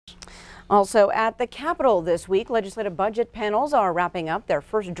Also at the Capitol this week, legislative budget panels are wrapping up their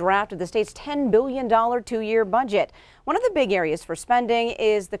first draft of the state's $10 billion two-year budget. One of the big areas for spending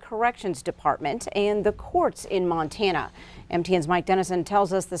is the Corrections Department and the courts in Montana. MTN's Mike Dennison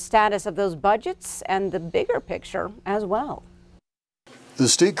tells us the status of those budgets and the bigger picture as well. The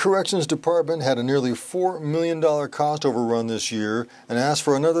State Corrections Department had a nearly $4 million cost overrun this year and asked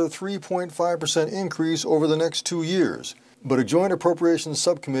for another 3.5% increase over the next 2 years. But a joint appropriations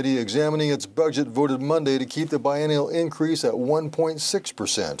subcommittee examining its budget voted Monday to keep the biennial increase at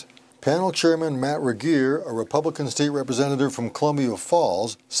 1.6%. Panel Chairman Matt Regier, a Republican state representative from Columbia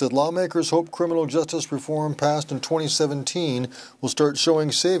Falls, said lawmakers hope criminal justice reform passed in 2017 will start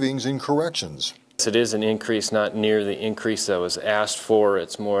showing savings in corrections. It is an increase, not near the increase that was asked for.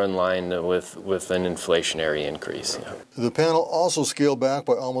 It's more in line with an inflationary increase. Yeah. The panel also scaled back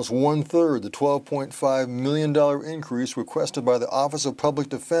by almost one-third the $12.5 million increase requested by the Office of Public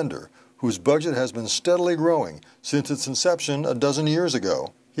Defender, whose budget has been steadily growing since its inception a dozen years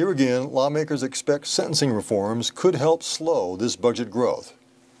ago. Here again, lawmakers expect sentencing reforms could help slow this budget growth.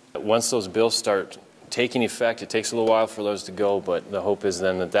 Once those bills start taking effect, it takes a little while for those to go, but the hope is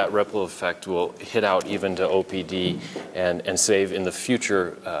then that ripple effect will hit out even to OPD and save in the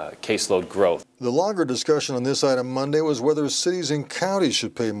future caseload growth. The longer discussion on this item Monday was whether cities and counties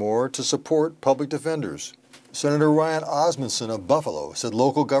should pay more to support public defenders. Senator Ryan Osmundson of Buffalo said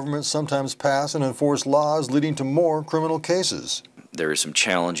local governments sometimes pass and enforce laws leading to more criminal cases. There are some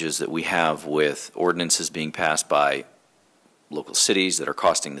challenges that we have with ordinances being passed by local cities that are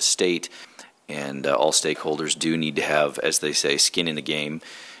costing the state. And all stakeholders do need to have, as they say, skin in the game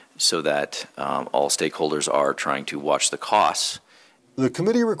so that all stakeholders are trying to watch the costs. The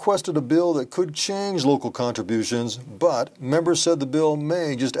committee requested a bill that could change local contributions, but members said the bill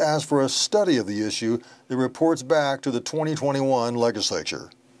may just ask for a study of the issue that reports back to the 2021 legislature.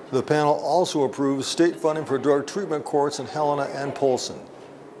 The panel also approved state funding for drug treatment courts in Helena and Polson.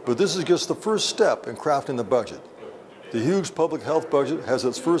 But this is just the first step in crafting the budget. The huge public health budget has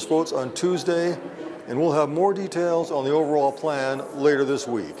its first votes on Tuesday, and we'll have more details on the overall plan later this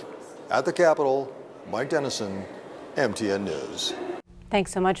week. At the Capitol, Mike Dennison, MTN News.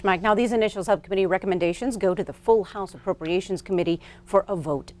 Thanks so much, Mike. Now, these initial subcommittee recommendations go to the full House Appropriations Committee for a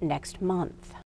vote next month.